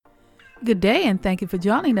Good day and thank you for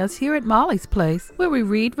joining us here at Molly's Place, where we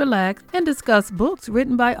read, relax, and discuss books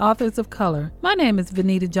written by authors of color. My name is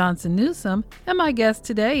Vanita Johnson Newsom, and my guest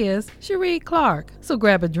today is Cherie Clark. So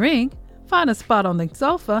grab a drink, find a spot on the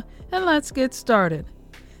sofa, and let's get started.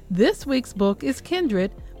 This week's book is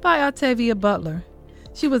Kindred by Octavia Butler.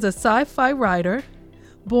 She was a sci-fi writer,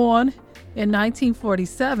 born in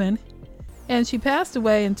 1947, and she passed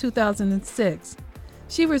away in 2006.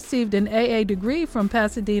 She received an AA degree from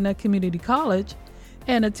Pasadena Community College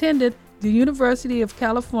and attended the University of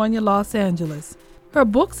California, Los Angeles. Her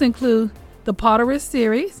books include the Potterist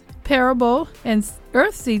series, Parable and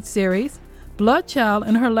Earthseed series, Bloodchild,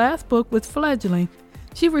 and her last book was Fledgling.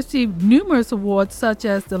 She received numerous awards such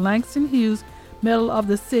as the Langston Hughes Medal of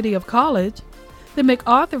the City of College, the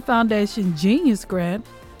MacArthur Foundation Genius Grant,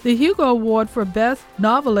 the Hugo Award for Best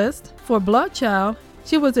Novelist for Bloodchild.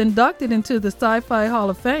 She was inducted into the Sci-Fi Hall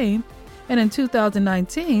of Fame, and in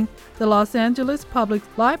 2019, the Los Angeles Public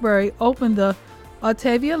Library opened the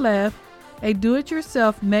Octavia Lab, a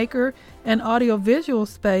do-it-yourself maker and audiovisual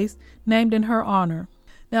space named in her honor.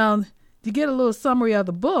 Now, to get a little summary of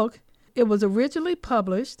the book, it was originally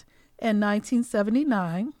published in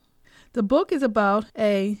 1979. The book is about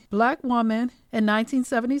a black woman in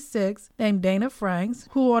 1976 named Dana Franks,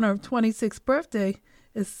 who on her 26th birthday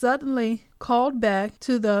is suddenly called back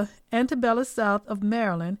to the antebellum South of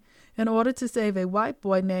Maryland in order to save a white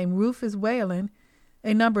boy named Rufus Whalen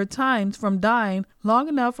a number of times from dying long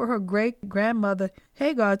enough for her great-grandmother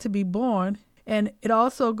Hagar to be born. And it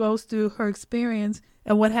also goes through her experience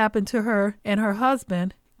and what happened to her and her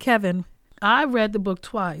husband, Kevin. I read the book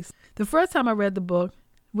twice. The first time I read the book,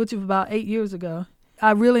 which was about 8 years ago,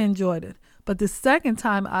 I really enjoyed it. But the second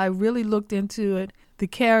time I really looked into it, the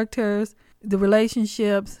characters, the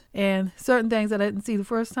relationships, and certain things that I didn't see the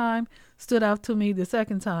first time stood out to me the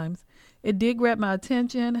second time. It did grab my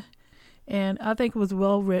attention, and I think it was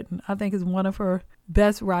well written. I think it's one of her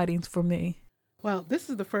best writings for me. Well, this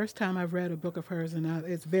is the first time I've read a book of hers, and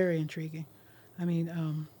it's very intriguing. I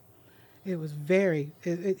mean, it was very,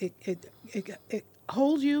 it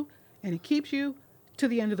holds you, and it keeps you to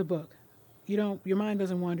the end of the book. Your mind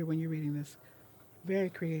doesn't wander when you're reading this. Very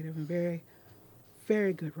creative and very,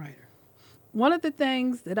 very good writer. One of the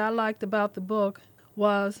things that I liked about the book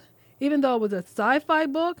was, even though it was a sci-fi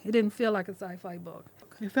book, it didn't feel like a sci-fi book.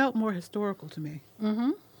 It felt more historical to me. Mm-hmm.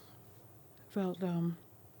 It felt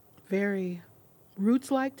very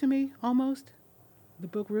Roots-like to me, almost. The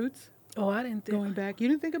book Roots. Oh, I didn't think. Going back. You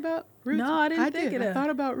didn't think about Roots? No, I didn't think it. of I thought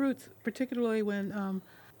about Roots, particularly when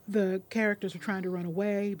the characters were trying to run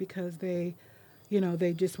away because they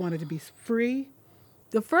just wanted to be free.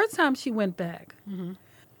 The first time she went back, Mm-hmm.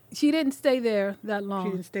 she didn't stay there that long.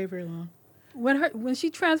 She didn't stay very long. When she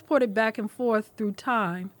transported back and forth through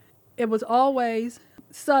time, it was always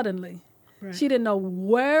suddenly. Right. She didn't know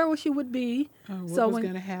where she would be. What was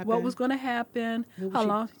going to happen. What was going to happen, how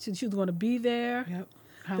long she was going to be there. Yep.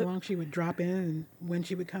 How long she would drop in and when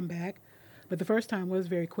she would come back. But the first time was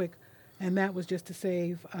very quick, and that was just to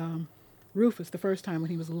save Rufus the first time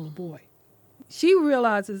when he was a little boy. She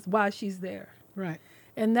realizes why she's there. Right.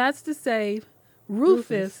 And that's to save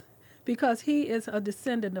Rufus because he is a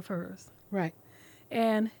descendant of hers. Right.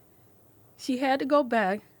 And she had to go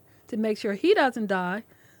back to make sure he doesn't die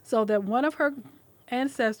so that one of her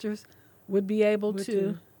ancestors would be able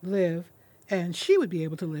to live, and she would be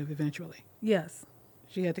able to live eventually. Yes.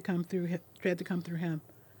 She had to come through him.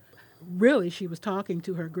 Really, she was talking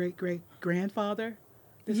to her great-great-grandfather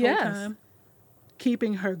this whole time.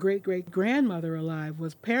 Keeping her great-great-grandmother alive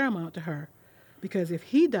was paramount to her, because if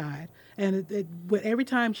he died, and every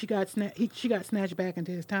time she got snatched back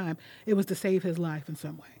into his time, it was to save his life in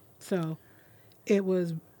some way. So it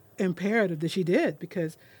was imperative that she did,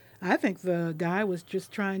 because I think the guy was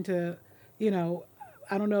just trying to,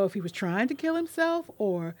 I don't know if he was trying to kill himself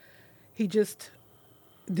or he just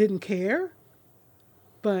didn't care,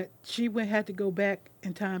 but she had to go back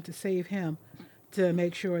in time to save him, to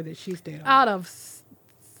make sure that she stayed alive. Out of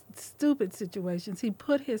stupid situations he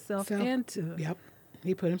put himself into. Yep,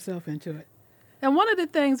 he put himself into it. And one of the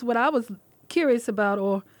things what I was curious about,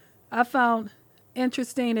 or I found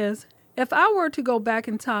interesting, is if I were to go back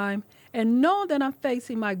in time and know that I'm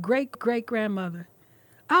facing my great-great-grandmother,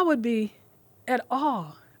 I would be at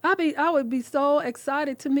awe. I would be so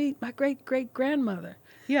excited to meet my great-great-grandmother.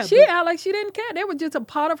 Yeah, she acted like she didn't care. They were just a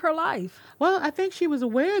part of her life. Well, I think she was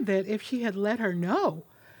aware that if she had let her know,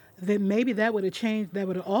 that maybe that would have changed, that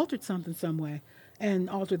would have altered something some way and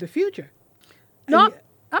altered the future. No,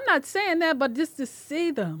 I'm not saying that, but just to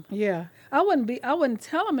see them. Yeah. I wouldn't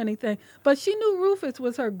tell him anything. But she knew Rufus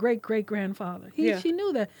was her great-great-grandfather. She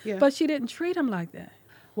knew that. Yeah. But she didn't treat him like that.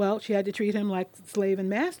 Well, she had to treat him like slave and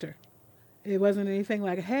master. It wasn't anything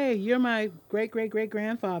like, hey, you're my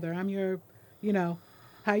great-great-great-grandfather. I'm your, you know,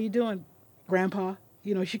 how you doing, grandpa?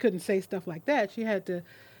 You know, she couldn't say stuff like that. She had to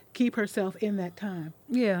keep herself in that time.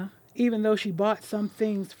 Yeah. Even though she bought some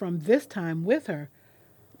things from this time with her,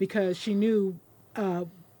 because she knew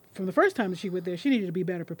from the first time that she was there, she needed to be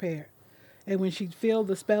better prepared. And when she felt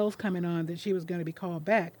the spells coming on that she was going to be called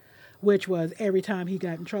back, which was every time he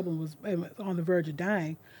got in trouble and was on the verge of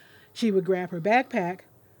dying, she would grab her backpack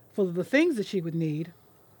full of the things that she would need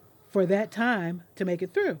for that time to make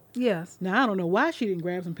it through. Yes. Now, I don't know why she didn't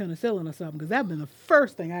grab some penicillin or something, because that would have been the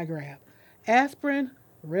first thing I grabbed. Aspirin?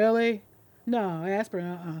 Really? No,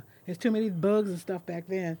 aspirin, There's too many bugs and stuff back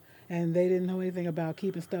then, and they didn't know anything about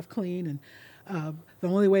keeping stuff clean, and the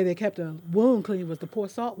only way they kept a wound clean was to pour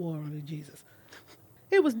salt water on it, Jesus.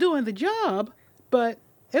 It was doing the job, but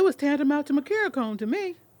it was tantamount to Mercurochrome to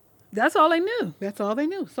me. That's all they knew. That's all they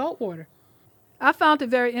knew, salt water. I found it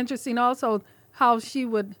very interesting also how she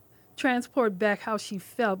would transport back how she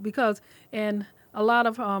felt, because in a lot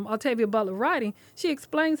of Octavia Butler writing, she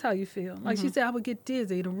explains how you feel. Like she said, I would get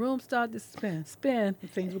dizzy. The room started to spin.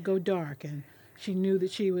 And things would go dark, and she knew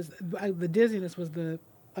that she was, the dizziness was the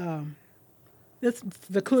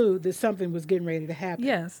clue that something was getting ready to happen.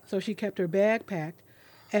 Yes. So she kept her bag packed,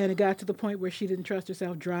 and it got to the point where she didn't trust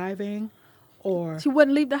herself driving, or she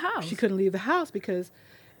wouldn't leave the house. She couldn't leave the house because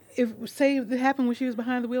say it happened when she was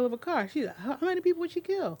behind the wheel of a car, how many people would she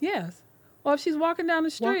kill? Yes. Or if she's walking down the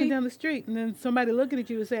street. Walking down the street, and then somebody looking at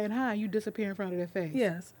you and saying hi, you disappear in front of their face.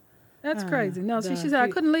 Yes. That's crazy. No, she said, I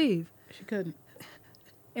couldn't leave. She couldn't.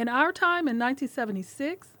 In our time, in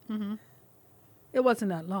 1976, it wasn't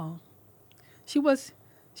that long. She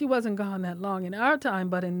wasn't gone that long in our time,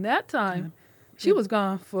 but in that time, she was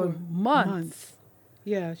gone for months.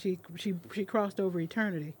 Yeah, she crossed over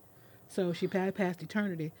eternity. So she passed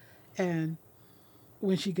eternity, and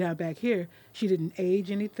when she got back here, she didn't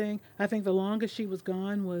age anything. I think the longest she was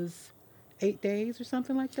gone was 8 days or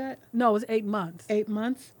something like that. No, it was 8 months. 8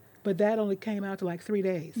 months, but that only came out to like 3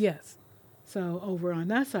 days. Yes. So over on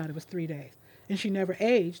that side, it was 3 days, and she never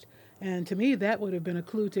aged. And to me, that would have been a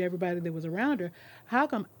clue to everybody that was around her. How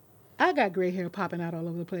come I got gray hair popping out all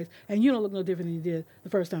over the place, and you don't look no different than you did the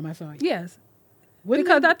first time I saw you? Yes.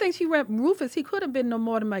 Because I think she went Rufus. He could have been no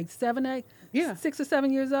more than like 6 or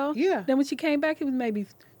 7 years old. Yeah. Then when she came back, he was maybe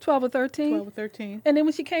 12 or 13. 12 or 13. And then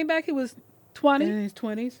when she came back, he was 20. And in his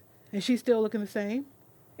 20s, and she's still looking the same.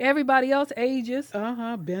 Everybody else ages.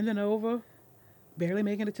 Bending over, barely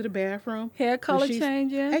making it to the bathroom. Hair color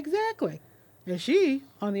changing. Exactly. And she,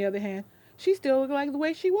 on the other hand, she still looked like the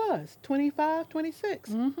way she was, 25,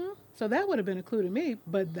 26. So that would have been a clue to me.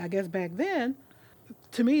 But I guess back then,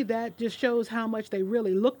 to me, that just shows how much they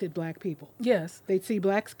really looked at black people. Yes. They'd see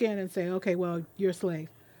black skin and say, okay, well, you're a slave.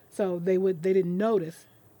 So they didn't notice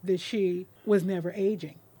that she was never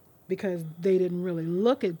aging, because they didn't really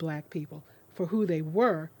look at black people for who they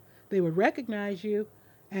were. They would recognize you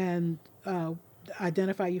and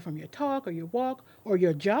identify you from your talk or your walk or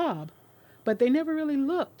your job, but they never really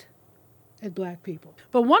looked at black people.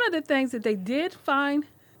 But one of the things that they did find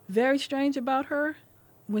very strange about her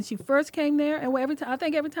when she first came there, and I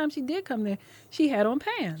think every time she did come there, she had on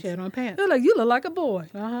pants. She had on pants. They were like, you look like a boy.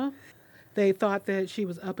 They thought that she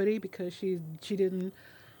was uppity because she didn't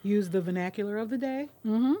use the vernacular of the day.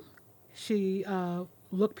 She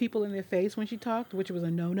looked people in their face when she talked, which was a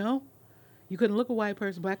no-no. You couldn't look a white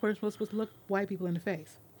person. Black person was supposed to look white people in the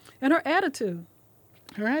face. And her attitude.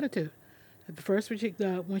 At the first,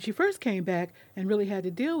 when she first came back and really had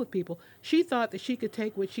to deal with people, she thought that she could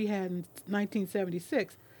take what she had in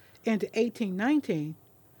 1976 into 1819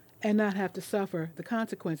 and not have to suffer the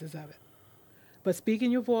consequences of it. But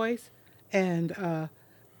speaking your voice and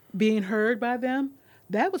being heard by them,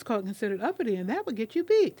 that was considered uppity, and that would get you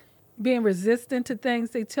beat. Being resistant to things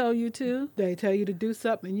they tell you to. They tell you to do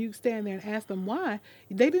something, and you stand there and ask them why.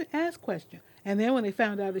 They didn't ask questions. And then when they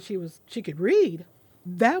found out that she could read,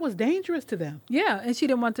 that was dangerous to them. Yeah, and she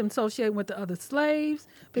didn't want them associating with the other slaves,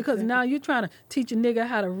 because now you're trying to teach a nigga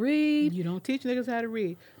how to read. You don't teach niggas how to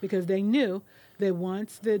read, because they knew that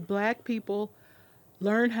once the black people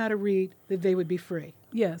learned how to read, that they would be free.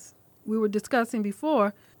 Yes. We were discussing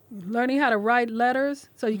before learning how to write letters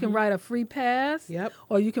so you can write a free pass. Yep.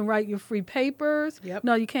 Or you can write your free papers. Yep.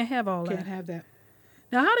 No, you can't have all that. Can't have that.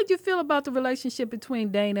 Now, how did you feel about the relationship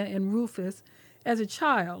between Dana and Rufus as a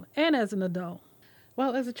child and as an adult?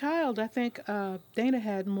 Well, as a child, I think Dana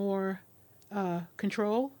had more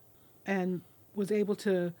control and was able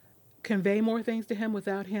to convey more things to him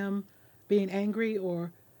without him being angry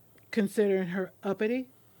or considering her uppity.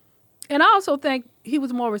 And I also think he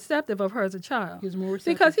was more receptive of her as a child. He was more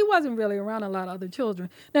receptive. Because he wasn't really around a lot of other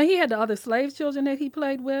children. Now, he had the other slave children that he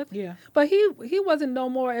played with. Yeah. But he wasn't no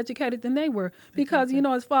more educated than they were. Because,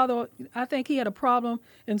 Exactly. his father, I think he had a problem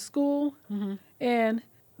in school. Mm-hmm. And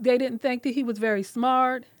they didn't think that he was very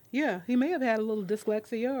smart. Yeah, he may have had a little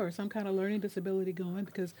dyslexia or some kind of learning disability going,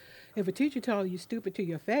 because if a teacher told you stupid to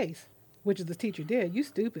your face, which is the teacher did, you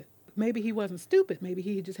stupid. Maybe he wasn't stupid. Maybe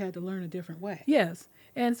he just had to learn a different way. Yes.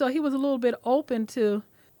 And so he was a little bit open to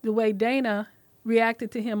the way Dana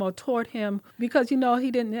reacted to him or toward him because,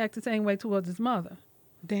 he didn't act the same way towards his mother.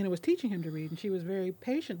 Dana was teaching him to read, and she was very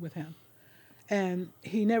patient with him. And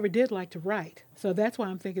he never did like to write. So that's why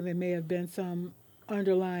I'm thinking there may have been some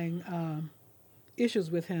underlying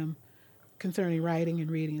issues with him concerning writing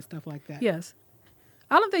and reading and stuff like that. Yes.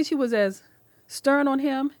 I don't think she was as stern on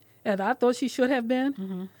him as I thought she should have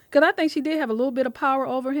been. Because I think she did have a little bit of power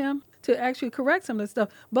over him to actually correct some of the stuff.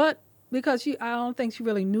 But because I don't think she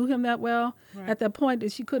really knew him that well at that point,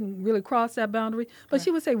 that she couldn't really cross that boundary. But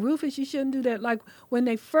she would say, Rufus, you shouldn't do that. Like when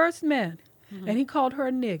they first met, and he called her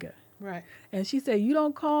a nigger. Right. And she said, you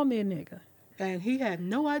don't call me a nigger. And he had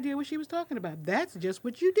no idea what she was talking about. That's just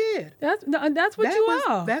what you did. That's what you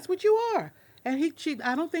are. That's what you are. And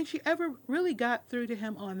I don't think she ever really got through to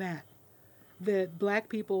him on that black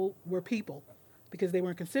people were people because they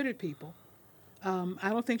weren't considered people. I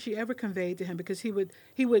don't think she ever conveyed to him, because he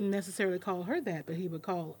wouldn't necessarily call her that, but he would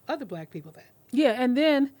call other black people that. Yeah, and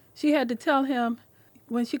then she had to tell him,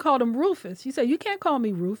 when she called him Rufus, she said, you can't call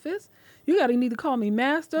me Rufus. You got to either call me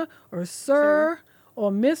Master or Sir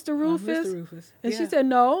or Mr. Rufus. Mr. Rufus. And she said,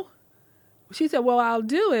 no. She said, what I'll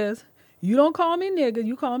do is, you don't call me nigger,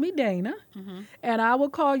 you call me Dana, and I will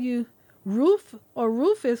call you Ruf or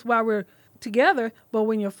Rufus while we're together, but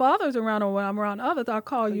when your father's around or when I'm around others, I'll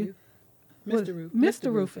call you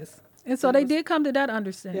Mr. Rufus. And so they did come to that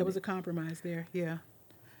understanding. There was a compromise there, yeah.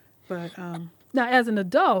 But now, as an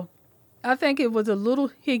adult, I think it was a little,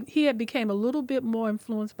 he had became a little bit more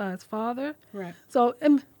influenced by his father. Right. So,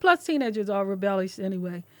 and plus teenagers are rebellious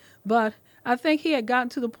anyway. But I think he had gotten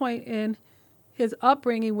to the point in his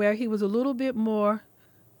upbringing where he was a little bit more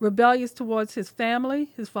rebellious towards his family,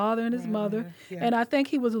 his father and his mother. Yeah. And I think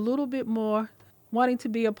he was a little bit more wanting to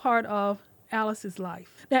be a part of Alice's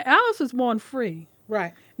life. Now, Alice was born free.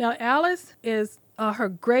 Right. Now, Alice is her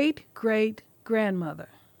great-great-grandmother.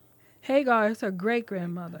 Hagar is her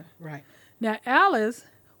great-grandmother. Right. Now, Alice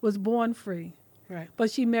was born free. Right. But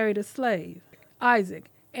she married a slave, Isaac,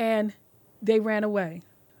 and they ran away.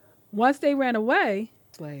 Once they ran away,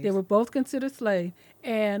 Slaves. they were both considered slaves,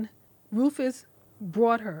 and Rufus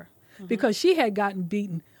brought her because she had gotten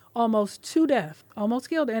beaten almost to death, almost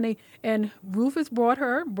killed her. And Rufus brought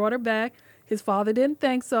her back. His father didn't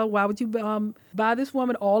think so. Why would you buy this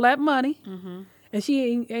woman all that money? And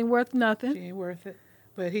she ain't worth nothing. She ain't worth it.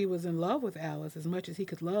 But he was in love with Alice as much as he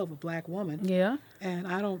could love a black woman. Yeah. And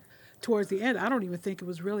towards the end, I don't even think it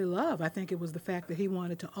was really love. I think it was the fact that he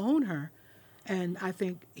wanted to own her. And I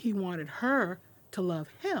think he wanted her to love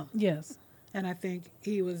him. Yes. And I think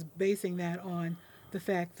he was basing that on the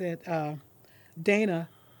fact that Dana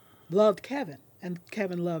loved Kevin and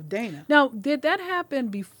Kevin loved Dana. Now, did that happen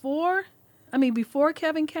before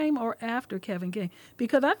Kevin came or after Kevin came?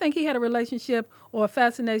 Because I think he had a relationship or a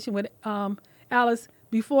fascination with Alice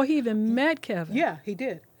before he even met Kevin. Yeah, he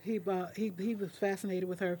did. He was fascinated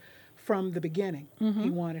with her from the beginning. He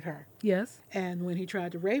wanted her. Yes. And when he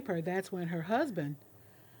tried to rape her, that's when her husband,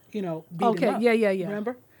 beat him up. Okay, yeah.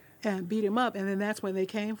 Remember? And beat him up, and then that's when they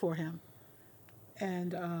came for him.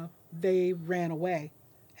 And they ran away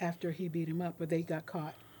after he beat him up, but they got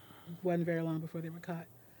caught. It wasn't very long before they were caught.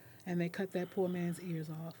 And they cut that poor man's ears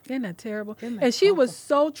off. Isn't that terrible? Isn't that and she awful? was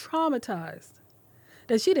so traumatized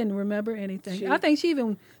that she didn't remember anything. I think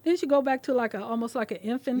didn't she go back to almost like an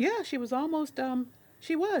infant? Yeah, she was almost,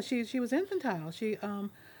 she was infantile. She,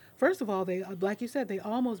 first of all, they, like you said, they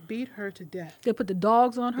almost beat her to death. They put the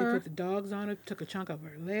dogs on her. They put the dogs on her, took a chunk of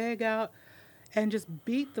her leg out, and just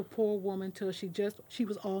beat the poor woman till she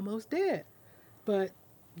was almost dead. But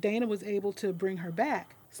Dana was able to bring her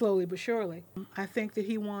back, slowly but surely. I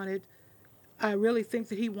really think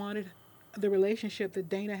that he wanted the relationship that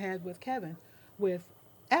Dana had with Kevin, with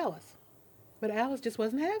Alice. But Alice just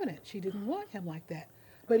wasn't having it. She didn't want him like that.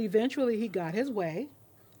 But eventually he got his way,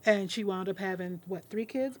 and she wound up having, 3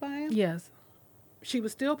 kids by him? Yes. She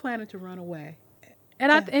was still planning to run away.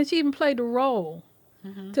 And she even played the role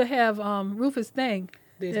to have Rufus think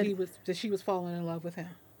that she was falling in love with him.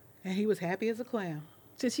 And he was happy as a clam.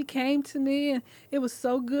 So she came to me, and it was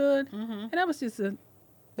so good. And that was just That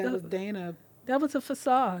was Dana. That was a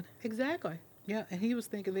facade. Exactly. Yeah, and he was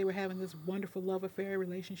thinking they were having this wonderful love affair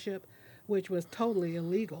relationship, which was totally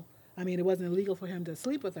illegal. I mean, it wasn't illegal for him to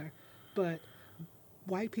sleep with her, but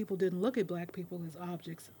white people didn't look at black people as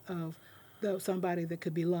objects of somebody that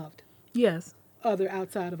could be loved. Yes. Other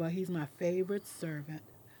outside of he's my favorite servant.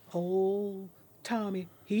 Old Tommy,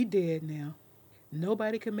 he dead now.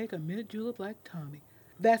 Nobody can make a minute julep like Tommy.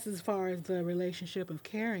 That's as far as the relationship of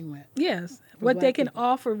caring went. Yes, what they can people.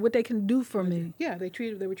 offer, what they can do for me. Yeah, they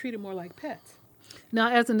were treated more like pets. Now,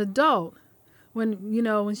 as an adult,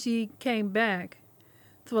 when she came back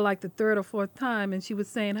for like the third or fourth time, and she was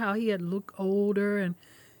saying how he had looked older and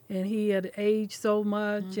he had aged so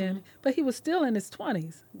much, but he was still in his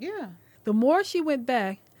 20s. Yeah. The more she went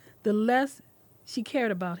back, the less she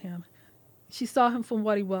cared about him. She saw him from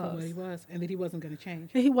what he was. And that he wasn't going to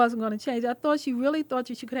change. And he wasn't going to change. I thought she really thought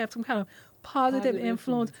that she could have some kind of positive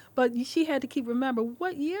influence. But she had to remember,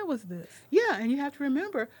 what year was this? Yeah, and you have to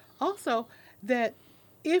remember also that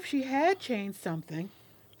if she had changed something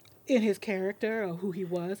in his character or who he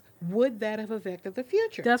was, would that have affected the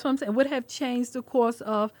future? That's what I'm saying. Would have changed the course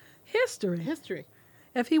of history.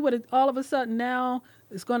 If he would have all of a sudden now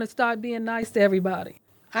is going to start being nice to everybody.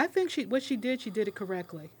 I think what she did it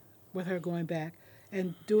correctly with her going back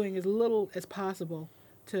and doing as little as possible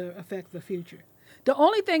to affect the future. The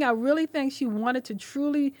only thing I really think she wanted to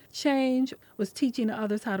truly change was teaching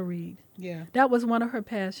others how to read. Yeah. That was one of her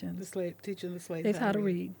passions. Teaching the slaves how to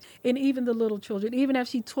read. And even the little children, even if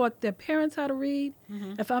she taught their parents how to read,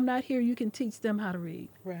 if I'm not here, you can teach them how to read.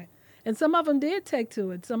 Right. And some of them did take to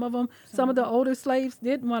it. Some of the older slaves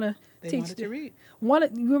did want to teach. They wanted to read.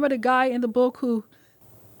 You remember the guy in the book who,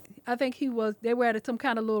 I think they were at some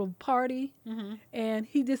kind of little party, and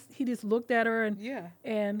he just looked at her,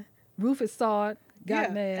 and Rufus saw it,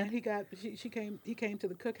 got mad. And he came to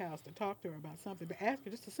the cookhouse to talk to her about something, to ask her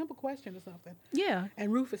just a simple question or something. Yeah.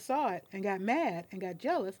 And Rufus saw it and got mad and got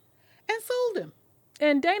jealous and sold him.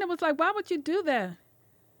 And Dana was like, "Why would you do that?"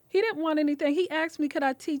 He didn't want anything. He asked me, could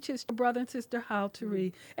I teach his brother and sister how to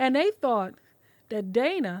read? And they thought that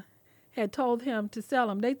Dana had told him to sell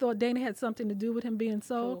him. They thought Dana had something to do with him being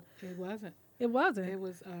sold. Oh, it wasn't. It wasn't. It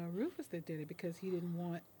was Rufus that did it because he didn't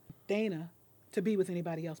want Dana to be with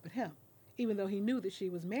anybody else but him, even though he knew that she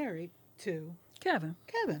was married to Kevin.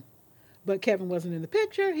 But Kevin wasn't in the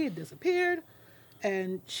picture. He had disappeared,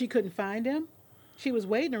 and she couldn't find him. She was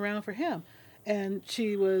waiting around for him, and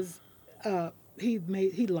she was... He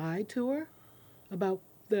lied to her about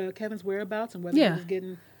Kevin's whereabouts and whether he was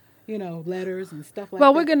getting, letters and stuff like that.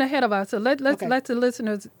 Well, we're getting ahead of ourselves. Let's let the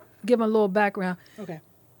listeners give them a little background. Okay.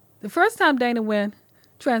 The first time Dana went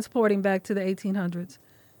transporting back to the 1800s,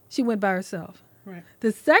 she went by herself. Right.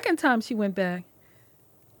 The second time she went back,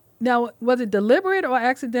 now, was it deliberate or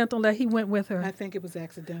accidental that he went with her? I think it was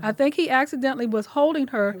accidental. I think he accidentally was holding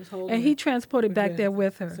her, he transported back there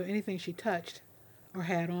with her. So anything she touched or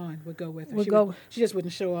had on would go with her. She just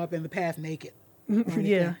wouldn't show up in the path naked.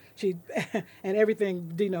 Yeah. And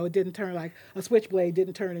everything, it didn't turn like a switchblade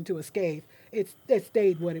didn't turn into a scathe. It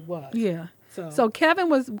stayed what it was. Yeah. So Kevin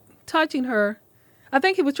was touching her. I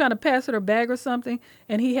think he was trying to pass her a bag or something,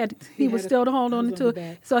 and he was still holding on to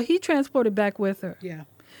it. So he transported back with her. Yeah.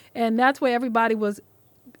 And that's where everybody was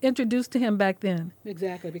introduced to him back then.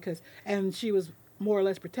 Exactly, and she was more or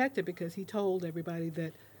less protected because he told everybody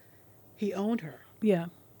that he owned her. Yeah.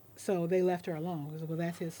 So they left her alone. Well,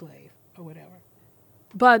 that's his slave or whatever.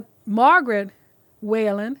 But Margaret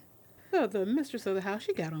Whalen, the mistress of the house,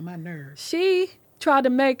 she got on my nerves. She tried to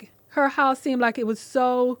make her house seem like it was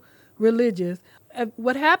so religious.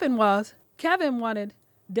 What happened was Kevin wanted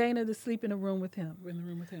Dana to sleep in the room with him.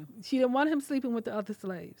 She didn't want him sleeping with the other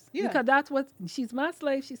slaves. Yeah. Because she's my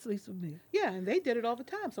slave, she sleeps with me. Yeah, and they did it all the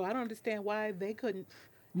time. So I don't understand why they couldn't.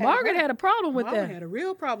 Margaret had a problem with that. Margaret had a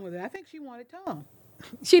real problem with it. I think she wanted Tom.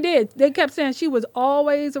 She did. They kept saying she was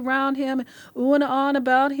always around him and oohing and on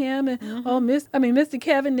about him and Mr.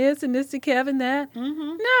 Kevin this and Mr. Kevin that.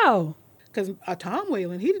 Mm-hmm. No. Because Tom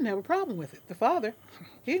Whalen, he didn't have a problem with it. The father,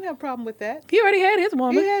 he didn't have a problem with that. He already had his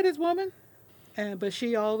woman. He had his woman. But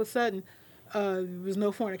she all of a sudden, there was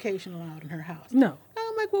no fornication allowed in her house. No.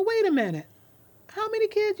 I'm like, well, wait a minute. How many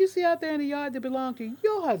kids you see out there in the yard that belong to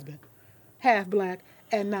your husband, half black,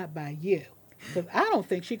 and not by you? Because I don't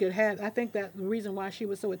think she could have. I think that the reason why she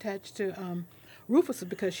was so attached to Rufus is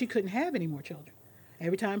because she couldn't have any more children.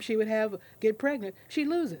 Every time she would get pregnant, she'd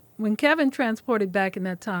lose it. When Kevin transported back in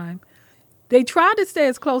that time, they tried to stay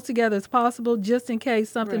as close together as possible just in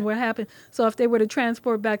case something would happen. So if they were to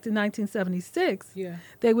transport back to 1976,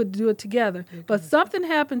 they would do it together. But something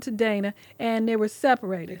happened to Dana, and they were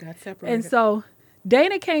separated. They got separated. And so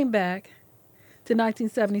Dana came back to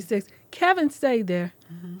 1976. Kevin stayed there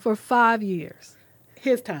for 5 years.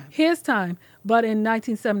 His time. His time. But in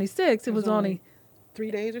 1976, it was only 3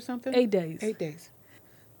 days or something? 8 days. 8 days.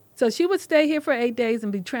 So she would stay here for 8 days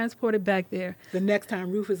and be transported back there. The next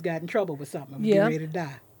time Rufus got in trouble with something, he was ready to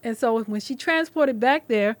die. And so when she transported back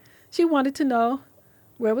there, she wanted to know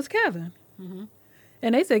where was Kevin. Mm-hmm.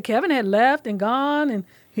 And they said Kevin had left and gone, and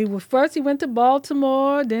he went to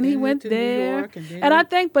Baltimore, then he went there. New York, and I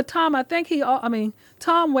think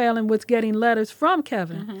Tom Whalen was getting letters from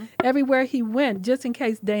Kevin everywhere he went, just in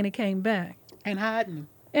case Dana came back. And hiding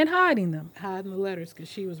them. Hiding the letters, because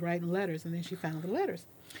she was writing letters, and then she found the letters.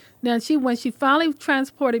 Now, when she finally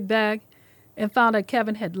transported back and found that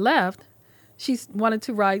Kevin had left, she wanted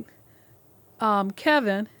to write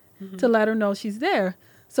Kevin to let her know she's there.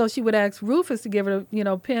 So she would ask Rufus to give her,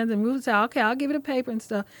 pens, and Rufus said, okay, I'll give you the paper and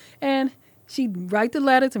stuff. And she'd write the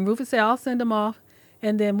letters, and Rufus said, I'll send them off.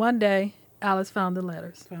 And then one day, Alice found the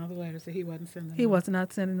letters. Found the letters that he wasn't sending them off. He was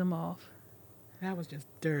not sending them off. That was just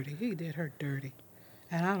dirty. He did her dirty.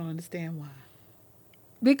 And I don't understand why.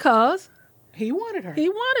 Because? He wanted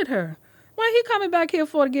her. Why he coming back here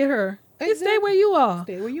for to get her? Exactly. You stay where you are.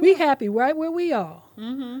 We happy right where we are.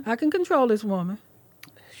 Mm-hmm. I can control this woman.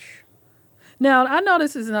 Now, I know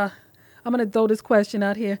this is I'm going to throw this question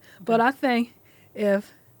out here, but I think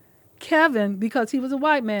if Kevin, because he was a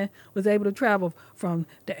white man, was able to travel from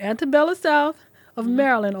the Antebellum South of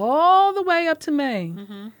Maryland all the way up to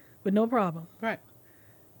Maine with no problem. Right.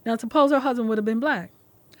 Now, suppose her husband would have been black.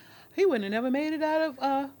 He wouldn't have never made it out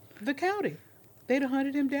of the county. They'd have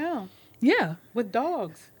hunted him down. Yeah. With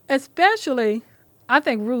dogs. Especially, I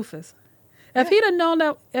think Rufus. If he'd have known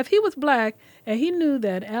that, if he was black and he knew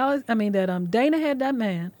that Dana had that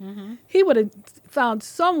man, he would have found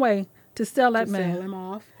some way to sell that man. Sell him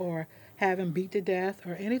off or have him beat to death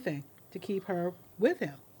or anything to keep her with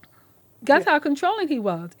him. That's how controlling he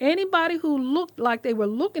was. Anybody who looked like they were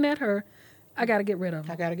looking at her, I got to get rid of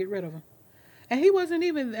him. I got to get rid of him. And she wasn't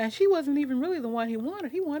even really the one he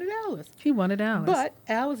wanted. He wanted Alice. He wanted Alice. But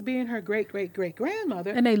Alice being her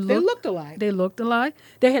great-great-great-grandmother, and they looked alike. They looked alike.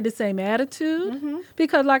 They had the same attitude.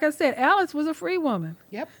 Because, like I said, Alice was a free woman.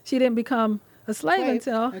 Yep. She didn't become a slave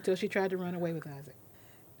until she tried to run away with Isaac.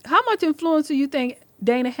 How much influence do you think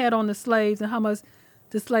Dana had on the slaves, and how much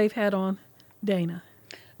the slave had on Dana?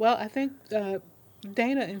 Well, I think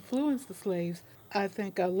Dana influenced the slaves, I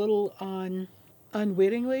think, a little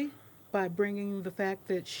unwittingly, by bringing the fact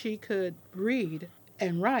that she could read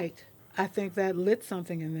and write. I think that lit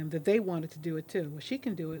something in them that they wanted to do it too. Well, she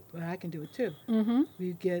can do it, well, I can do it too. Mm-hmm.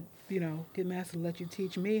 You get master to let you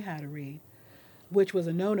teach me how to read, which was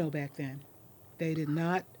a no-no back then. They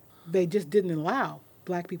just didn't allow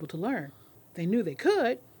black people to learn. They knew they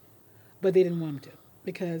could, but they didn't want them to.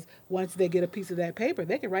 Because once they get a piece of that paper,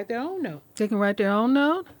 they can write their own note. They can write their own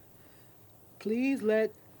note? Please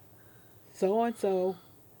let so-and-so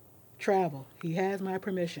travel. He has my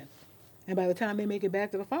permission. And by the time they make it back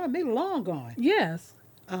to the farm, they're long gone. Yes.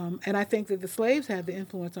 And I think that the slaves had the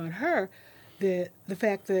influence on her, the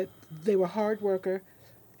fact that they were hard worker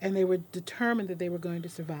and they were determined that they were going to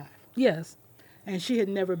survive. Yes. And she had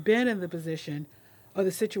never been in the position or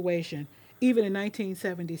the situation, even in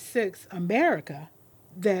 1976, America,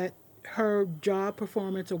 that her job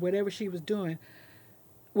performance or whatever she was doing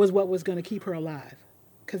was what was going to keep her alive.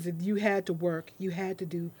 Because you had to work, you had to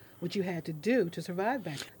do what you had to do to survive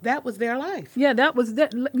back. That was their life. Yeah, that was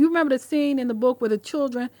that. You remember the scene in the book where the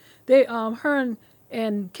children, her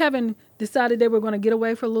and Kevin decided they were going to get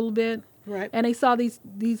away for a little bit. Right. And they saw these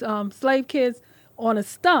slave kids on a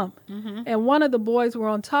stump, and one of the boys were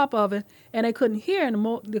on top of it, and they couldn't hear.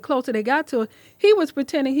 And the closer they got to it, he was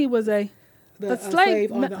pretending he was a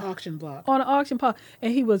slave on the auction block. On the auction block,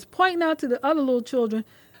 and he was pointing out to the other little children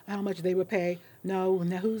how much they would pay. No,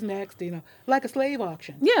 now who's next? Like a slave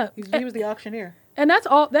auction. Yeah, he was the auctioneer. And that's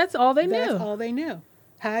all they knew. That's all they knew.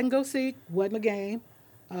 Hide and go seek wasn't a game.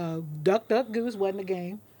 Duck, duck, goose wasn't a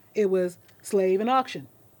game. It was slave and auction.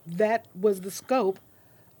 That was the scope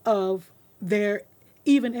of their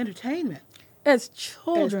even entertainment. As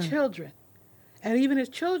children. And even as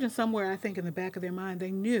children, somewhere I think in the back of their mind, they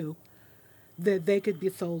knew that they could be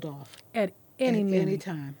sold off. At any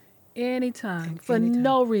time. Anytime. For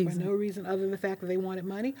no reason. For no reason other than the fact that they wanted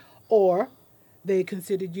money, or they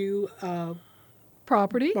considered you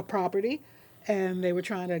property, and they were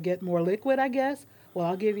trying to get more liquid, I guess. Well,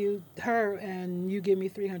 I'll give you her, and you give me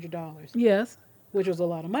 $300. Yes. Which was a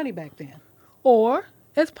lot of money back then. Or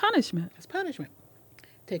as punishment. As punishment.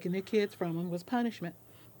 Taking their kids from them was punishment.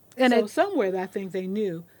 And so somewhere I think they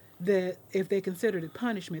knew that if they considered it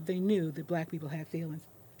punishment, they knew that black people had feelings.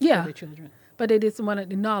 for their children. But they just want to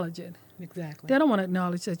acknowledge it. Exactly. They don't want to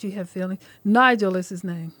acknowledge that you have feelings. Nigel is his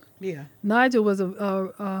name. Yeah. Nigel was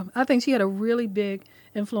I think she had a really big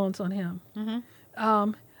influence on him.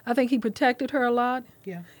 Mm-hmm. I think he protected her a lot.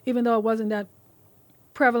 Yeah. Even though it wasn't that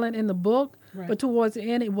prevalent in the book. Right. But towards the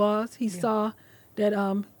end it was. He saw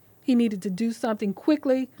that he needed to do something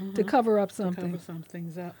quickly to cover up something. To cover some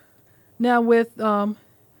things up. Now with the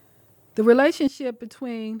relationship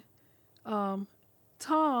between Tom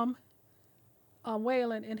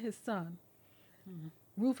Whalen and his son,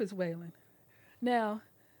 Rufus Whalen. Now,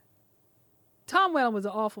 Tom Whalen was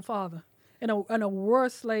an awful father and a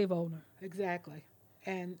worse slave owner. Exactly.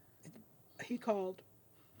 And he called,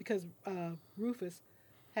 because Rufus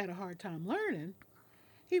had a hard time learning,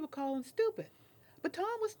 he would call him stupid. But Tom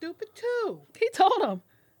was stupid too. He told him.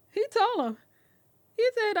 He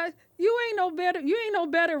said, "You ain't no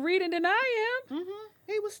better reading than I am." Mm-hmm.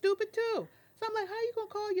 He was stupid too. So I'm like, how you gonna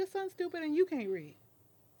call your son stupid and you can't read?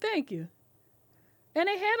 Thank you. And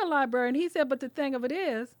they had a library, and he said, but the thing of it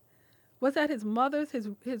is, was that his mother's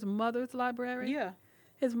library? Yeah.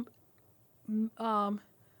 His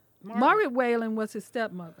Margaret Whalen was his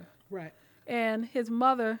stepmother. Right. And his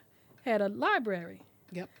mother had a library.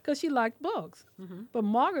 Yep. Because she liked books. Mm-hmm. But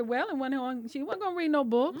Margaret Whalen she wasn't going to read no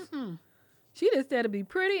books. Mm-mm. She just had to be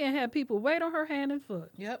pretty and have people wait on her hand and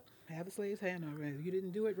foot. Yep. Have the slave's hand on her. If you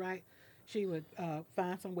didn't do it right, she would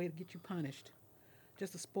find some way to get you punished.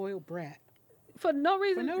 Just a spoiled brat. For no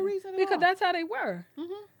reason. For no reason at because all. that's how they were.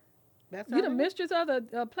 Mm-hmm. That's how You the they were. mistress of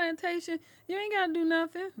the plantation. You ain't got to do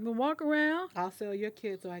nothing but walk around. I'll sell your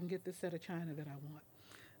kid so I can get this set of china that I want.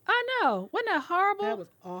 I know. Wasn't that horrible? That was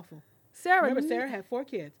awful. Sarah. Remember, Sarah had 4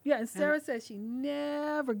 kids. Yeah, and Sarah said she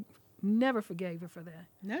never forgave her for that.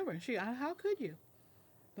 Never. How could you?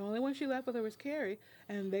 The only one she left with her was Carrie,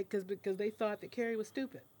 and because they thought that Carrie was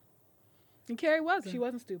stupid. And Carrie wasn't. She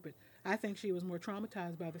wasn't stupid. I think she was more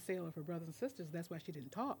traumatized by the sale of her brothers and sisters. That's why she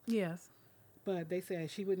didn't talk. Yes. But they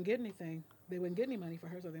said she wouldn't get anything. They wouldn't get any money for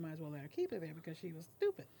her, so they might as well let her keep her there because she was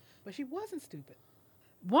stupid. But she wasn't stupid.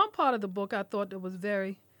 One part of the book I thought that was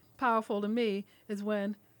very powerful to me is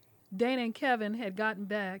when Dana and Kevin had gotten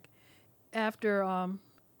back after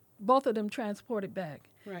both of them transported back.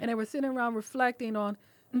 Right. And they were sitting around reflecting on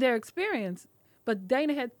their experience. But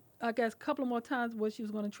Dana had, I guess, a couple of more times where she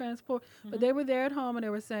was going to transport. But they were there at home and they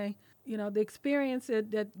were saying, the experience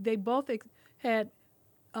that they both had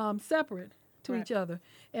separate to each other.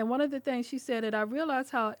 And one of the things she said that I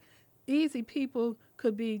realized how easy people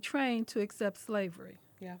could be trained to accept slavery.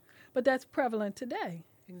 Yeah. But that's prevalent today.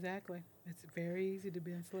 Exactly. It's very easy to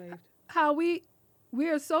be enslaved. How we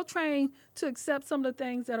are so trained to accept some of the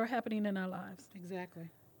things that are happening in our lives.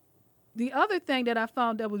 Exactly. The other thing that I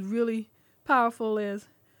found that was really powerful is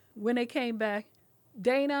when they came back,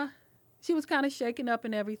 Dana, she was kind of shaken up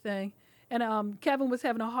and everything. And Kevin was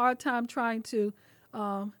having a hard time trying to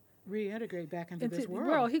reintegrate back into this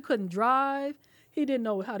world. He couldn't drive. He didn't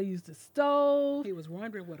know how to use the stove. He was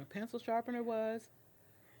wondering what a pencil sharpener was.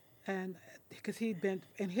 And because in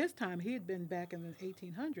his time, he had been back in the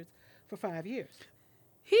 1800s for 5 years.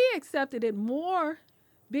 He accepted it more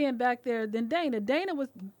being back there than Dana. Dana was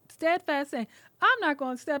steadfast saying, I'm not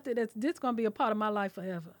going to accept it. This going to be a part of my life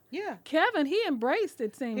forever. Yeah. Kevin, he embraced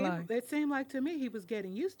it, It seemed like to me he was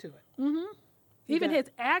getting used to it. Mm-hmm. Even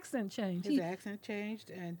his accent changed. His accent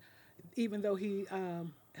changed. And even though he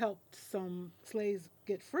helped some slaves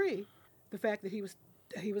get free, the fact that he was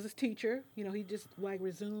his teacher, he just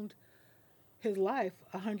resumed his life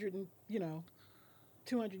 100 and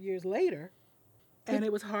 200 years later, and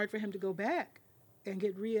it was hard for him to go back and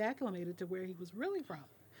get reacclimated to where he was really from,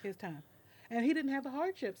 his time. And he didn't have the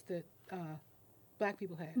hardships that black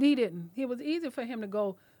people had. He didn't. It was easy for him to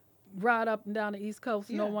go ride up and down the East Coast,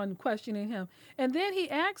 no one questioning him. And then he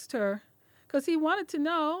asked her, because he wanted to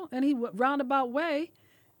know, and he roundabout way,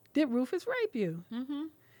 did Rufus rape you? Mm-hmm.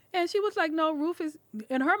 And she was like, no, Rufus,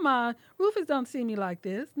 in her mind, Rufus don't see me like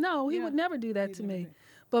this. No, he would never do that to me.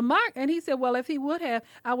 But and he said, well, if he would have,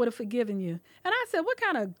 I would have forgiven you. And I said, what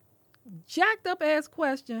kind of jacked up ass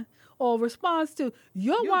question or response to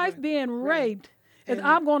your wife being raped is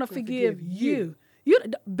I'm going to forgive you?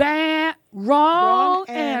 Bad, wrong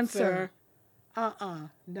answer.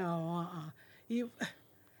 No,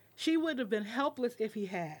 She would have been helpless if he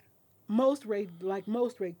had. Most rape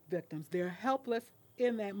victims, they're helpless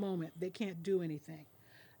in that moment. They can't do anything.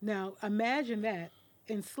 Now, imagine that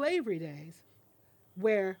in slavery days,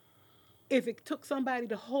 where if it took somebody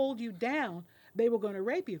to hold you down, they were going to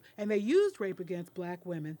rape you. And they used rape against black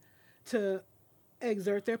women to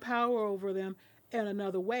exert their power over them in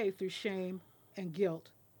another way through shame and guilt,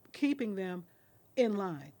 keeping them in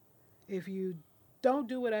line. If you don't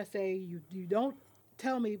do what I say, you don't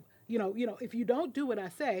tell me, if you don't do what I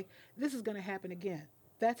say, this is going to happen again.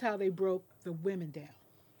 That's how they broke the women down.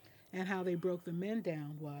 And how they broke the men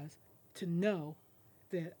down was to know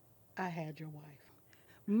that I had your wife.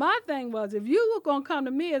 My thing was, if you were going to come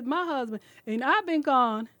to me as my husband, and I've been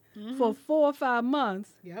gone for 4 or 5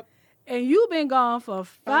 months, Yep. and you've been gone for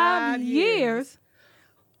 5 years,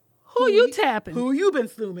 who you tapping? Who you been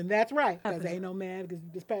sluming? That's right. Because ain't no man, because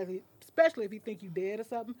especially if you think you dead or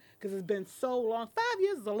something, because it's been so long. 5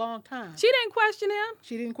 years is a long time. She didn't question him.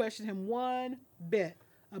 She didn't question him one bit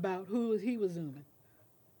about who he was zooming.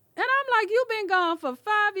 And I'm like, you've been gone for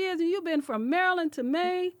 5 years, and you've been from Maryland to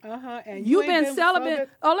Maine. And you've been celibate.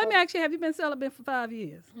 Oh, let me ask you, have you been celibate for 5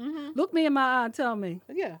 years? Mm-hmm. Look me in my eye and tell me.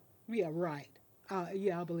 Yeah, right.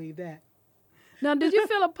 Yeah, I believe that. Now, did you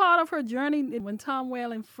feel a part of her journey when Tom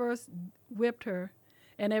Whalen first whipped her,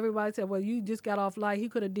 and everybody said, well, you just got off light.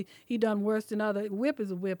 He done worse than other. Whip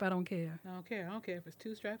is a whip. I don't care. I don't care if it's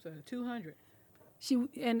 2 stripes or 200.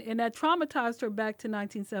 And that traumatized her back to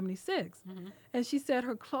 1976. Mm-hmm. And she said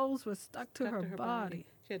her clothes were stuck to her body.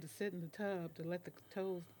 She had to sit in the tub to let the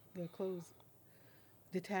clothes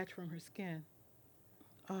detach from her skin.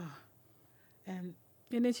 And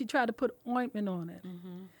then she tried to put ointment on it.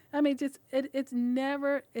 Mm-hmm. I mean, it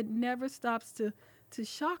never stops to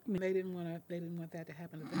shock me. They didn't want that to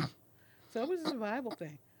happen to them. So it was a survival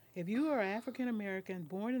thing. If you are African American,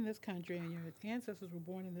 born in this country, and your ancestors were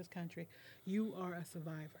born in this country, you are a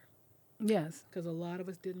survivor. Yes. Because a lot of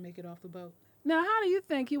us didn't make it off the boat. Now, how do you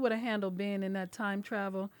think you would have handled being in that time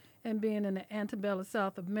travel and being in the antebellum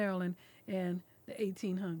South of Maryland in the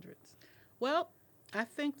 1800s? Well, I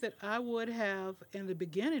think that I would have, in the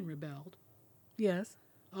beginning, rebelled. Yes.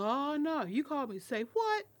 Oh, no, you called me, say,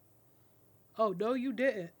 what? Oh, no, you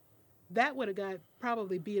didn't. That would have got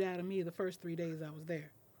probably beat out of me the first 3 days I was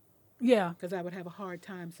there. Yeah. Because I would have a hard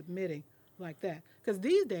time submitting like that. Because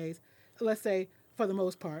these days, let's say, for the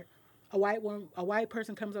most part, a white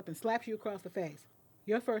person comes up and slaps you across the face.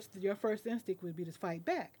 Your first instinct would be to fight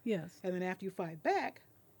back. Yes. And then after you fight back,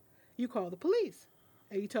 you call the police.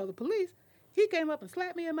 And you tell the police, he came up and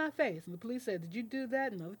slapped me in my face. And the police said, did you do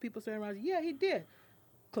that? And other people say around, yeah, he did.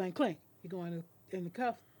 Clink, clink. You go in the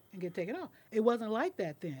cuff and get taken off. It wasn't like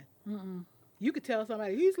that then. Mm-mm. You could tell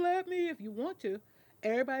somebody, he slapped me if you want to.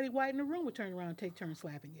 Everybody white in the room would turn around and take turns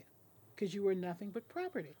slapping you because you were nothing but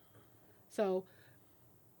property. So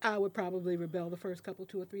I would probably rebel the first couple,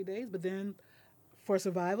 2 or 3 days, but then for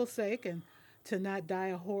survival's sake and to not die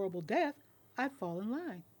a horrible death, I'd fall in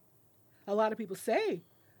line. A lot of people say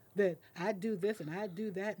that I'd do this and I'd do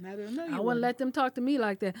that, and I don't know. I wouldn't let them talk to me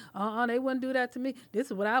like that. They wouldn't do that to me. This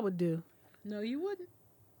is what I would do. No, you wouldn't.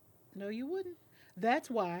 No, you wouldn't. That's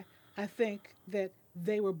why I think that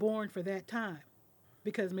they were born for that time.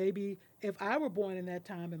 Because maybe if I were born in that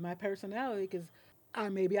time and my personality, because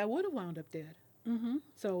maybe I would have wound up dead. Mm-hmm.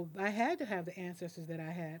 So I had to have the ancestors that I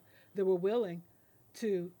had that were willing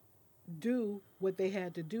to do what they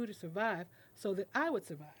had to do to survive so that I would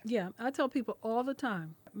survive. Yeah, I tell people all the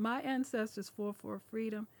time, my ancestors fought for a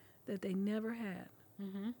freedom that they never had.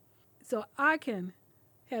 Mm-hmm. So I can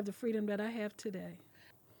have the freedom that I have today.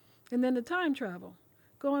 And then the time travel,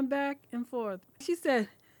 going back and forth. She said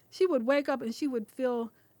she would wake up and she would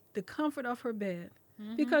feel the comfort of her bed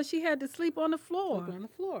because she had to sleep on the floor. Sleep on the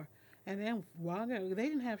floor. And then they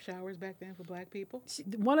didn't have showers back then for black people.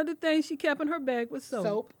 One of the things she kept in her bag was soap.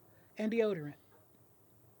 Soap and deodorant.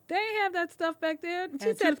 They didn't have that stuff back there.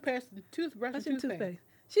 She said toothbrush and toothpaste.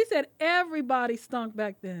 She said everybody stunk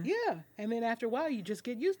back then. Yeah. And then after a while, you just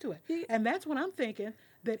get used to it. Yeah. And that's when I'm thinking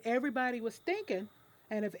that everybody was stinking.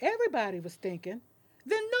 And if everybody was stinking,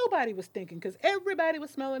 then nobody was stinking because everybody was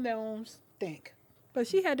smelling their own stink. But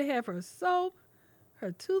she had to have her soap,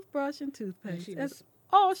 her toothbrush, and toothpaste. And she was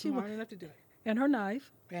smart enough to do it. And her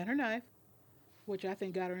knife. And her knife, which I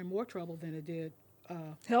think got her in more trouble than it did.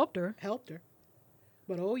 Helped her.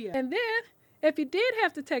 But oh yeah. And then, if you did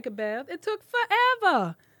have to take a bath, it took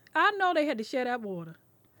forever. I know they had to share that water.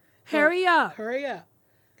 Hurry up.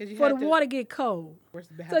 For the water get cold.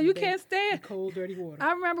 So you can't stand cold, dirty water.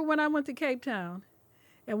 I remember when I went to Cape Town,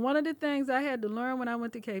 and one of the things I had to learn when I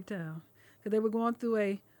went to Cape Town, because they were going through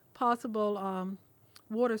a possible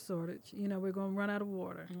water shortage. We're going to run out of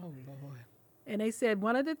water. Oh, Lord. And they said,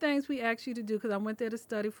 one of the things we asked you to do, because I went there to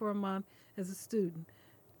study for a month as a student,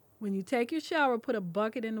 when you take your shower, put a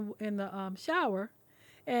bucket in the shower,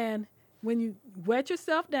 and when you wet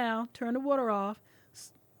yourself down, turn the water off,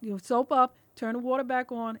 soap up, turn the water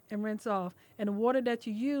back on, and rinse off. And the water that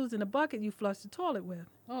you use in the bucket, you flush the toilet with.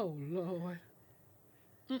 Oh, Lord.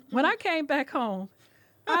 When I came back home,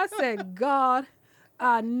 I said, God,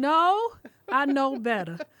 I know I know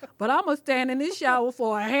better. But I'm going to stand in this shower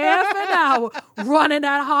for a half an hour running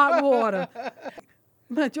that hot water.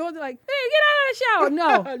 But George's like, hey, get out of the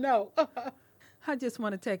shower. No. No. I just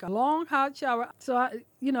want to take a long, hot shower. So,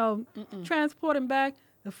 transporting back,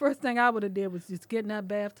 the first thing I would have did was just get in that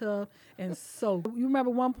bathtub and soak. You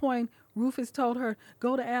remember one point Rufus told her,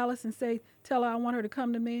 go to Alice and tell her I want her to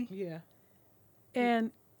come to me? Yeah.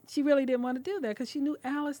 And she really didn't want to do that because she knew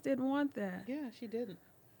Alice didn't want that. Yeah, she didn't.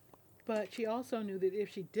 But she also knew that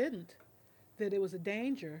if she didn't, that it was a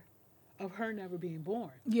danger of her never being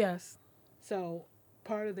born. Yes. So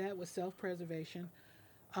part of that was self-preservation,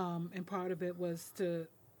 and part of it was to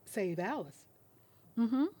save Alice.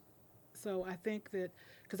 Mm-hmm. So I think that,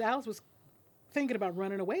 because Alice was thinking about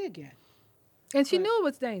running away again. And she knew it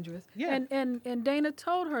was dangerous. Yeah. And Dana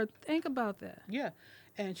told her, think about that. Yeah.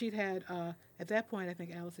 And she'd had, at that point, I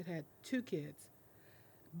think Alice had 2 kids,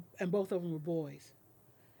 and both of them were boys.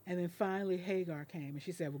 And then finally Hagar came, and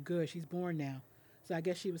she said, well, good, she's born now. So I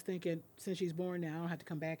guess she was thinking, since she's born now, I don't have to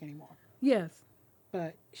come back anymore. Yes.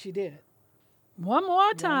 But she did it. One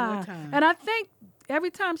more time. And I think every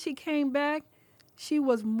time she came back, she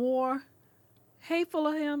was more hateful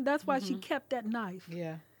of him. That's why she kept that knife.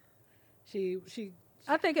 Yeah.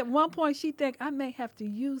 I think at one point she think I may have to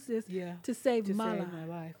use this to save my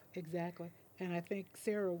life. Exactly. And I think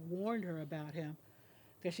Sarah warned her about him,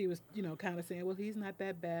 because she was, kind of saying, well, he's not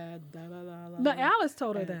that bad, la, la, la, la. No, Alice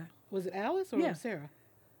told her that. Was it Alice or Sarah?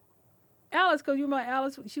 Alice, because you remember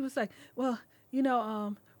Alice, she was like, well,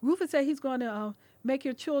 Rufus said he's going to make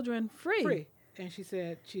your children free. And she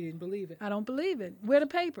said she didn't believe it. I don't believe it. Where are the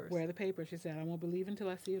papers? Where are the papers? She said, I won't believe until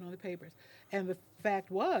I see it on the papers. And the fact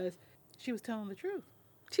was, she was telling the truth.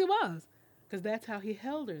 She was. Because that's how he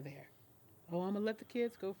held her there. Oh, I'm going to let the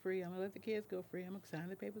kids go free. I'm going to let the kids go free. I'm going to sign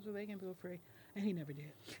the papers so they can go free. And he never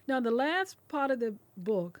did. Now, the last part of the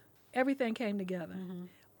book, everything came together. Mm-hmm.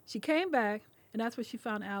 She came back, and that's where she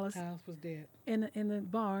found Alice. Alice was dead. In the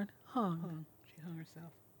barn, hung. She hung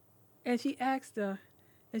herself. And she asked her,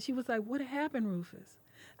 and she was like, what happened, Rufus?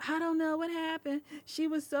 I don't know what happened.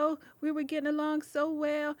 We were getting along so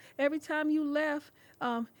well. Every time you left,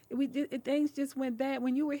 things just went bad.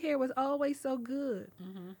 When you were here, it was always so good.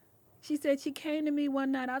 Mm-hmm. She said she came to me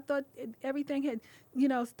one night. I thought everything had,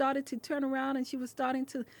 started to turn around, and she was starting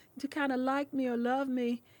to kind of like me or love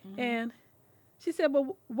me. Mm-hmm. And she said,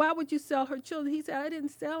 well, why would you sell her children? He said, I didn't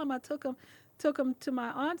sell them. I took them to my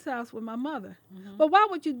aunt's house with my mother. Mm-hmm. But why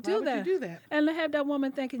would you do that? And have that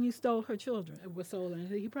woman thinking you stole her children? It was stolen.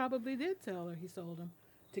 He probably did tell her he sold them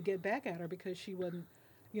to get back at her because she wasn't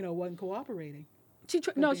cooperating. She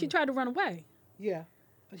tried to run away. Yeah.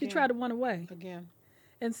 Again. She tried to run away. Again.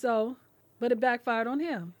 And so, but it backfired on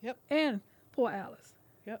him. Yep. And poor Alice.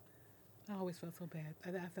 Yep. I always felt so bad.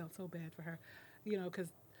 I felt so bad for her, because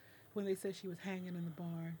when they said she was hanging in the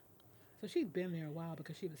barn, so she'd been there a while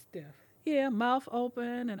because she was stiff. Yeah, mouth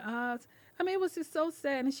open and eyes. I mean, it was just so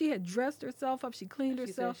sad. And she had dressed herself up. She cleaned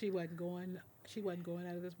herself. She wasn't going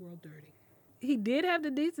out of this world dirty. He did have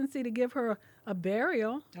the decency to give her a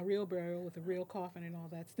burial. A real burial with a real coffin and all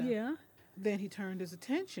that stuff. Yeah. Then he turned his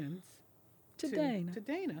attentions to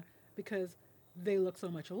Dana because they look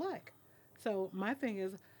so much alike. So my thing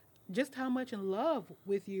is, just how much in love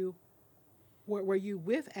with you were you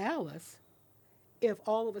with Alice if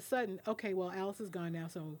all of a sudden, okay, well, Alice is gone now,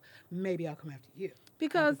 so maybe I'll come after you.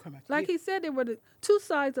 Because, like he said, they were the 2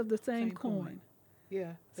 sides of the same coin.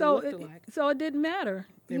 Yeah. So it didn't matter.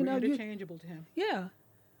 They were interchangeable to him. Yeah.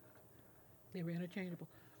 They were interchangeable,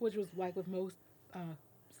 which was like with most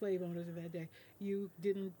slave owners of that day. You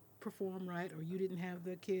didn't perform right, or you didn't have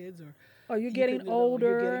the kids, or you're getting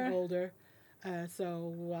older. You're getting older.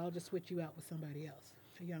 So I'll just switch you out with somebody else,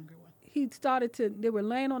 a younger one. They were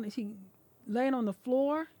laying on the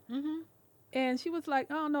floor, mm-hmm. and she was like,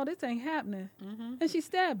 oh, no, this ain't happening. Mm-hmm. And she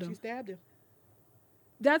stabbed him. She stabbed him.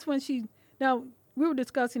 That's when now, we were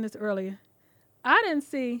discussing this earlier. I didn't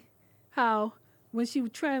see how when she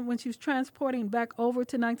was transporting back over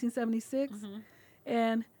to 1976, mm-hmm.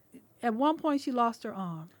 and at one point she lost her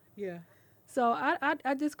arm. Yeah. So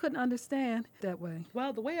I just couldn't understand that way.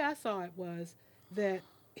 Well, the way I saw it was that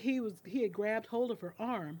he had grabbed hold of her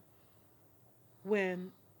arm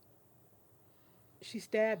when she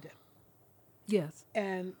stabbed him. Yes.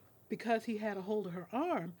 And because he had a hold of her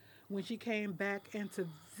arm, when she came back into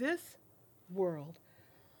this world,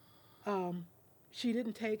 she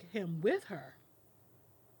didn't take him with her.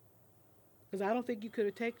 Because I don't think she could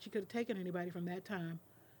have taken anybody from that time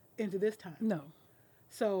into this time. No.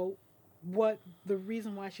 So the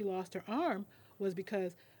reason why she lost her arm was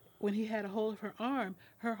because when he had a hold of her arm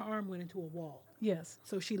went into a wall. Yes.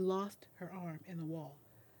 So she lost her arm in the wall.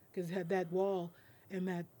 because it had that wall, and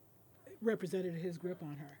that represented his grip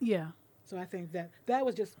on her. Yeah. So I think that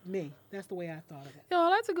was just me. That's the way I thought of it.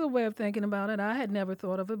 That's a good way of thinking about it. I had never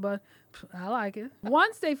thought of it, but I like it.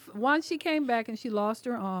 Once she came back and she lost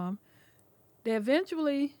her arm, they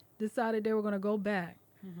eventually decided they were going to go back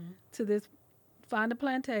to this, find a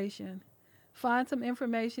plantation, find some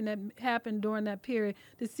information that happened during that period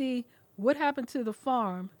to see what happened to the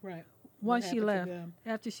farm once she left,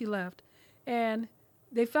 after she left. And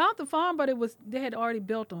they found the farm, but they had already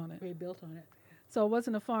built on it. They built on it. So it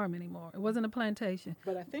wasn't a farm anymore. It wasn't a plantation.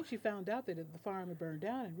 But I think she found out that the farm had burned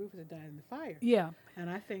down and Rufus had died in the fire. Yeah. And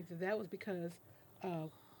I think that was because,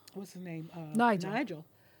 what's his name? Nigel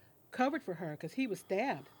covered for her because he was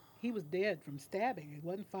stabbed. He was dead from stabbing. It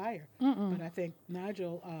wasn't fire. But I think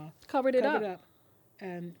Nigel covered it up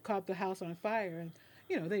and caught the house on fire. And,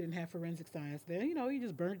 they didn't have forensic science then. He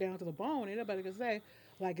just burned down to the bone. And nobody could say,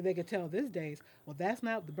 like they could tell these days, well, that's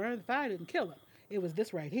not, the fire didn't kill him. It was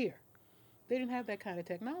this right here. They didn't have that kind of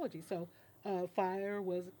technology. So fire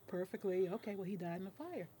was perfectly, okay, well, he died in the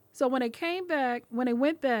fire. So when they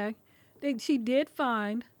went back, she did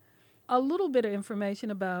find a little bit of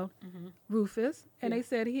information about Rufus, and they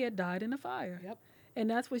said he had died in the fire. Yep. And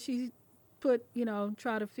that's what she put,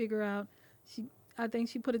 try to figure out. I think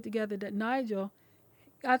she put it together that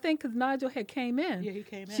because Nigel had came in. Yeah, he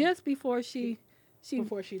came in. Just before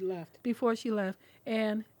before she left. Before she left.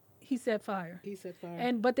 And he set fire. He set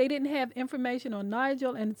fire. But they didn't have information on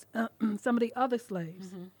Nigel and some of the other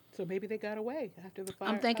slaves. So maybe they got away after the fire.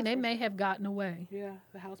 I'm thinking they may have gotten away. Yeah,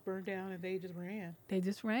 the house burned down and they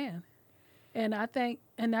just ran. And I think,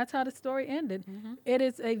 and that's how the story ended. It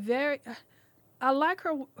is I like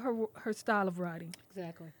her style of writing.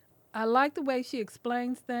 Exactly. I like the way she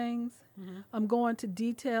explains things. I'm going to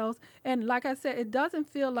details. And like I said, it doesn't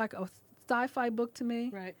feel like a sci-fi book to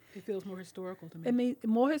me. Right. It feels more historical to me. I mean,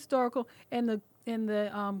 more historical, and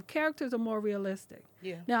the characters are more realistic.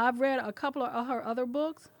 Yeah. Now, I've read a couple of her other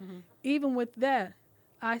books. Even with that,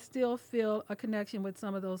 I still feel a connection with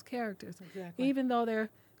some of those characters. Exactly. Even though they're,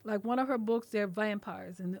 like one of her books, they're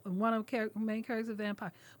vampires, and one of the main characters is a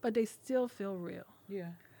vampire, but they still feel real. Yeah.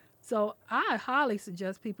 So I highly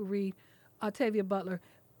suggest people read Octavia Butler.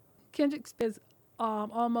 Kendrick is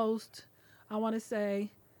almost, I want to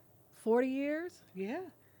say, 40 years? Yeah.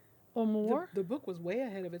 Or more? The book was way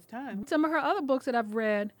ahead of its time. Some of her other books that I've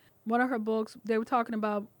read, one of her books, they were talking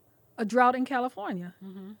about a drought in California.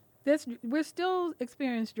 We're still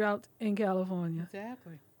experiencing drought in California.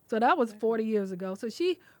 Exactly. So that was 40 years ago. So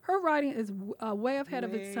her writing is way ahead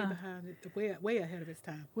of its time. Way ahead of its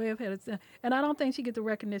time. Way ahead of its time. And I don't think she gets the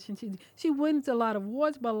recognition. She wins a lot of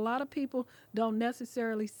awards, but a lot of people don't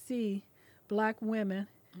necessarily see black women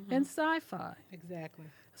in sci-fi. Exactly.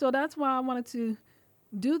 So that's why I wanted to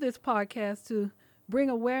do this podcast, to bring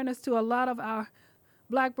awareness to a lot of our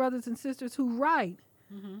black brothers and sisters who write.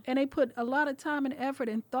 And they put a lot of time and effort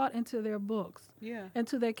and thought into their books,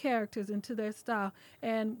 into their characters, into their style,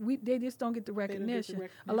 and they just don't get the recognition.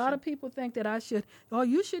 A lot of people think that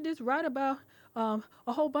you should just write about a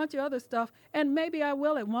whole bunch of other stuff, and maybe I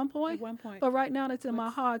will at one point. But right now it's in my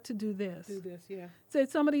heart to do this. So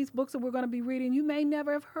some of these books that we're going to be reading, you may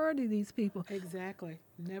never have heard of these people. Exactly.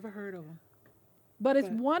 Never heard of them. But it's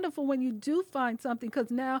wonderful when you do find something,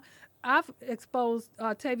 because now I've exposed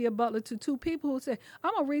Octavia Butler to two people who say,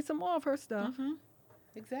 I'm going to read some more of her stuff.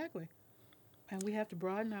 Exactly. And we have to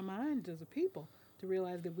broaden our minds as a people to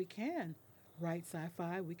realize that we can write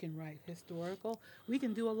sci-fi, we can write historical, we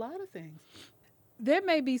can do a lot of things. There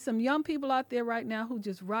may be some young people out there right now who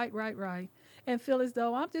just write, and feel as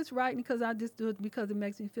though I'm just writing because I just do it because it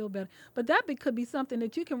makes me feel better. But that could be something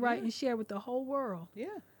that you can write and share with the whole world. Yeah.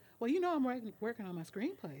 Well, I'm working on my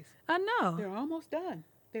screenplays. I know. They're almost done.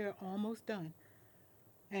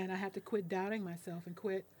 And I have to quit doubting myself and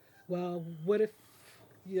quit, well, what if,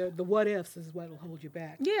 the what ifs is what will hold you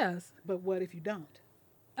back. Yes. But what if you don't?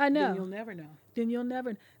 I know. Then you'll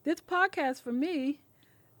never know. This podcast for me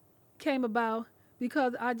came about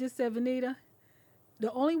because I just said, Vanita,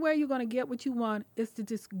 the only way you're going to get what you want is to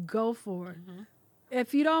just go for it.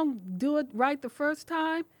 If you don't do it right the first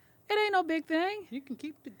time, it ain't no big thing. You can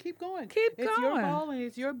keep going. It's your ball and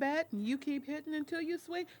it's your bat, and you keep hitting until you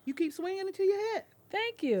swing. You keep swinging until you hit.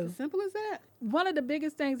 Thank you. It's as simple as that. One of the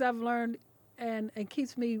biggest things I've learned and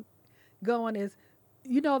keeps me going is,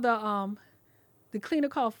 the cleaner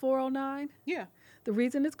called 409? Yeah. The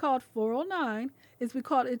reason it's called 409 is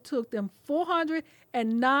because it took them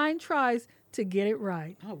 409 tries to get it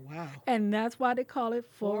right. Oh, wow. And that's why they call it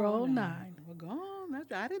 409. Well, go on.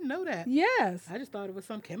 I didn't know that. Yes. I just thought it was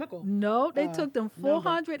some chemical. No, they took them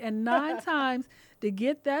 409 times to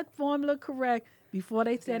get that formula correct before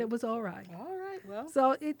they said it was all right. All right. Well,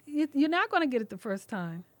 So you're not going to get it the first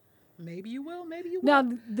time. maybe you will. Maybe you Now,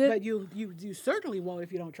 won't. But you certainly won't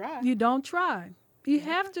if you don't try. you don't try. You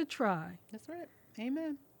have to try. That's right.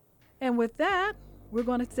 Amen. And with that, we're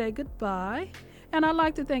going to say goodbye. And I'd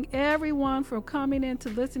like to thank everyone for coming in to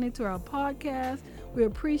listening to our podcast. We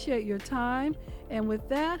appreciate your time. And with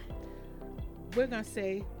that, We're going to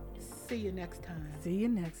say, see you next time. see you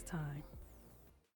next time.